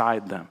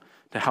alongside them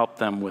to help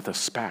them with a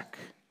speck.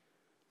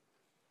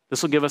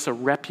 This will give us a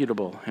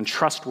reputable and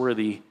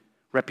trustworthy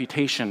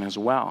reputation as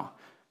well,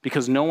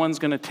 because no one's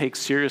going to take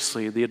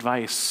seriously the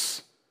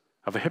advice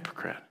of a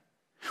hypocrite.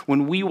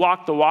 When we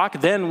walk the walk,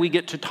 then we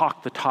get to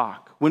talk the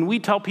talk. When we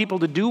tell people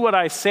to do what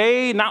I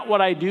say, not what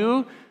I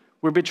do,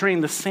 we're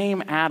betraying the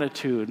same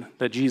attitude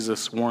that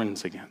Jesus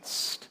warns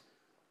against.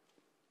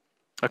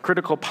 A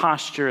critical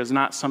posture is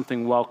not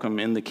something welcome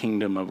in the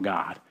kingdom of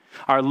God.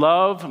 Our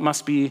love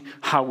must be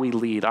how we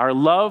lead. Our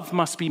love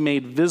must be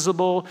made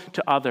visible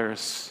to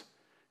others.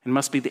 It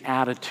must be the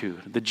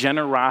attitude, the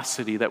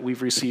generosity that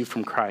we've received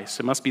from Christ.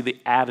 It must be the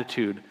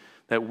attitude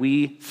that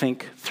we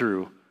think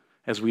through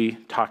as we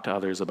talk to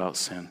others about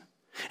sin.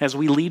 As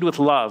we lead with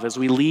love, as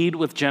we lead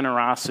with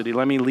generosity,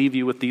 let me leave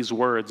you with these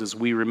words as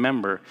we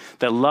remember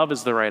that love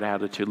is the right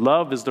attitude.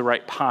 Love is the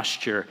right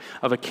posture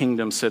of a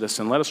kingdom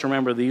citizen. Let us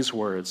remember these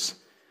words.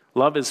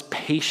 Love is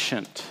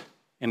patient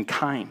and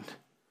kind.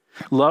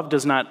 Love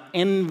does not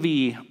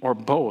envy or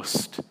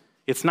boast.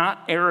 It's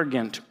not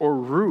arrogant or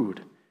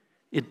rude.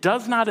 It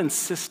does not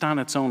insist on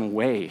its own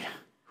way.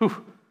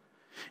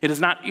 It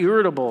is not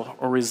irritable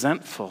or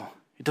resentful.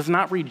 It does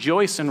not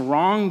rejoice in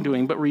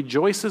wrongdoing, but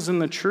rejoices in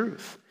the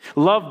truth.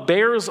 Love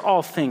bears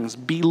all things,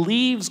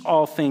 believes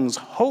all things,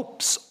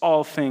 hopes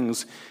all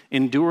things,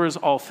 endures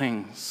all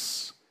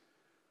things.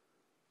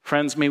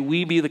 Friends, may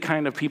we be the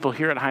kind of people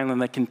here at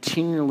Highland that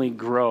continually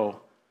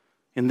grow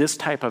in this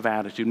type of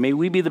attitude. May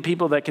we be the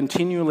people that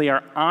continually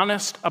are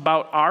honest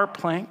about our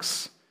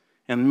planks,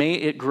 and may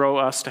it grow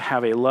us to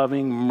have a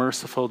loving,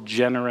 merciful,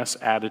 generous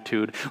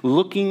attitude,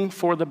 looking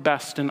for the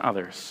best in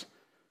others,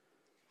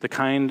 the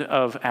kind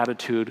of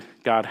attitude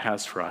God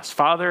has for us.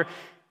 Father,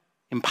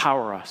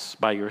 empower us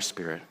by your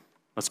Spirit.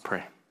 Let's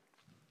pray.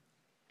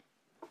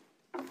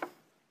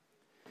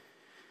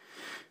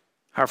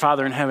 Our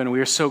Father in heaven, we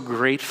are so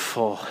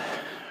grateful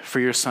for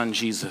your Son,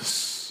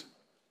 Jesus,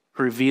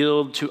 who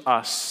revealed to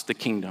us the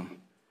kingdom.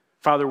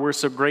 Father, we're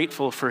so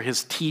grateful for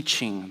his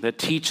teaching that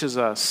teaches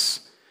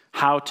us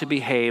how to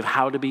behave,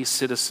 how to be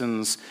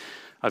citizens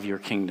of your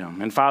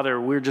kingdom. And Father,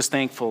 we're just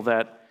thankful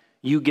that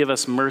you give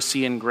us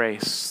mercy and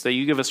grace, that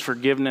you give us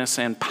forgiveness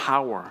and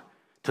power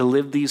to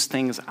live these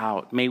things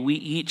out. May we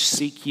each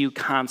seek you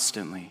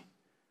constantly.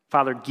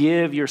 Father,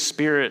 give your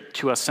Spirit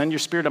to us. Send your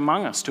Spirit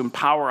among us to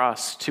empower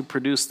us to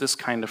produce this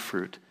kind of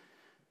fruit.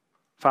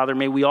 Father,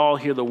 may we all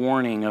hear the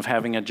warning of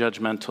having a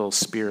judgmental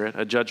spirit,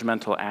 a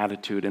judgmental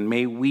attitude, and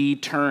may we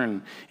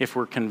turn if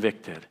we're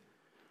convicted.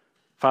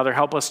 Father,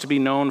 help us to be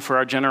known for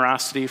our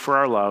generosity, for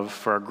our love,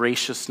 for our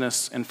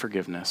graciousness and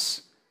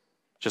forgiveness,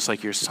 just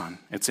like your Son.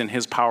 It's in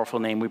his powerful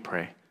name we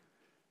pray.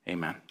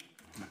 Amen.